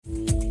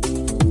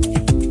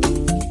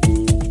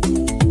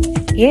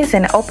Here's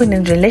an open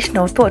and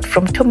relational thought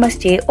from Thomas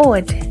J.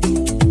 Oord.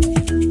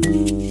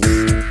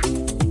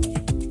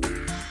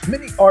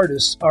 Many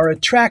artists are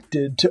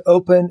attracted to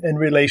open and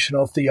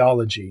relational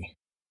theology.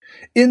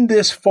 In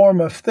this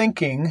form of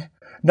thinking,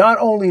 not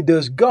only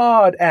does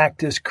God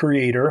act as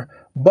creator,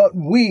 but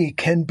we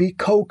can be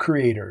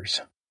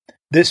co-creators.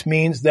 This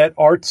means that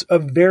arts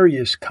of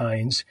various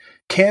kinds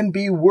can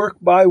be work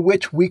by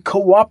which we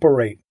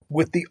cooperate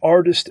with the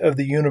artist of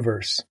the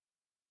universe.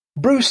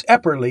 Bruce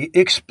Epperly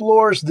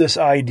explores this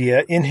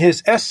idea in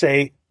his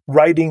essay,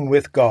 Writing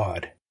with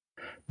God.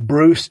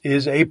 Bruce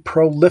is a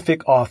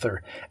prolific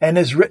author and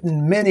has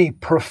written many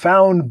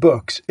profound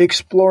books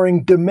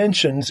exploring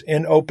dimensions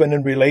in open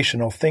and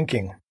relational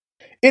thinking.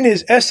 In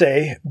his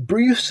essay,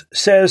 Bruce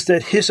says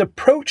that his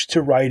approach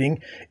to writing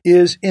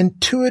is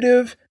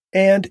intuitive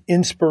and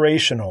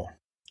inspirational.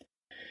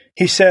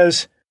 He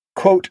says,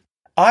 quote,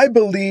 "I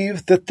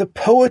believe that the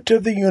poet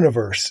of the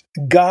universe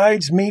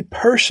guides me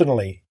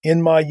personally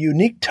in my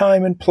unique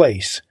time and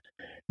place,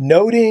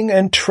 noting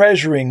and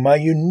treasuring my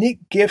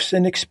unique gifts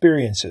and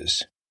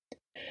experiences.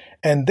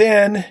 And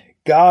then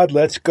God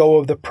lets go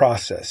of the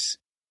process,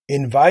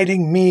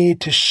 inviting me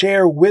to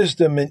share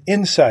wisdom and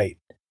insight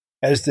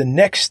as the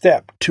next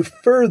step to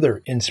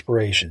further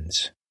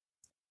inspirations.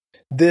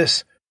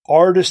 This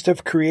artist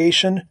of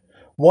creation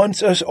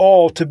wants us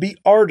all to be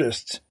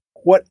artists,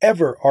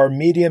 whatever our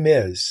medium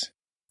is.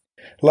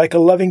 Like a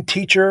loving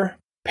teacher,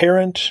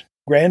 parent,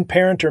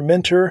 grandparent, or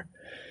mentor,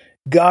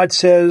 God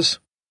says,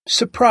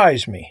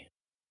 'Surprise me.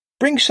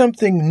 Bring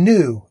something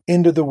new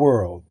into the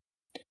world.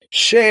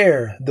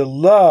 Share the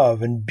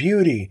love and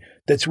beauty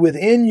that's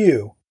within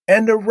you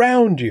and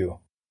around you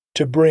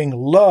to bring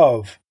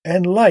love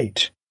and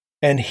light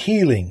and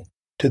healing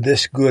to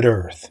this good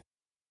earth.'"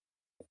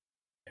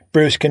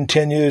 Bruce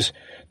continues,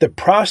 "The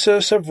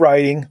process of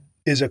writing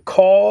is a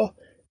call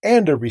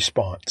and a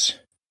response.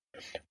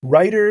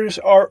 Writers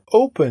are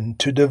open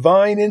to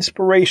divine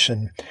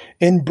inspiration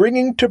in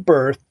bringing to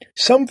birth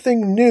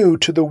something new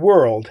to the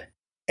world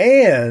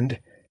and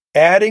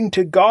adding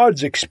to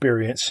God's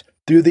experience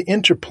through the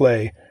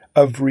interplay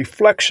of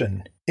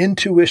reflection,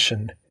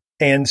 intuition,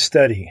 and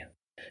study.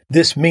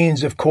 This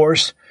means, of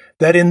course,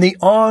 that in the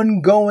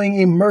ongoing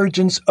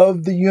emergence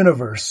of the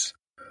universe,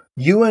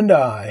 you and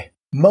I,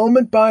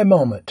 moment by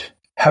moment,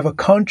 have a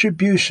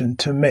contribution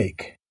to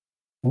make.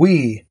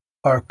 We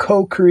are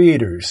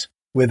co-creators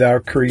with our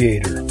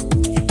Creator."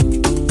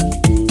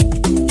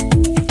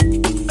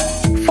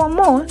 For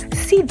more,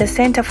 see the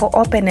Center for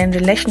Open and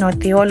Relational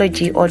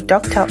Theology or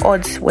Dr.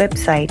 Oord's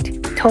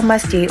website,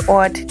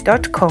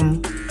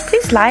 thomasjoord.com.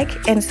 Please like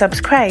and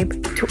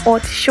subscribe to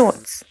Oord Show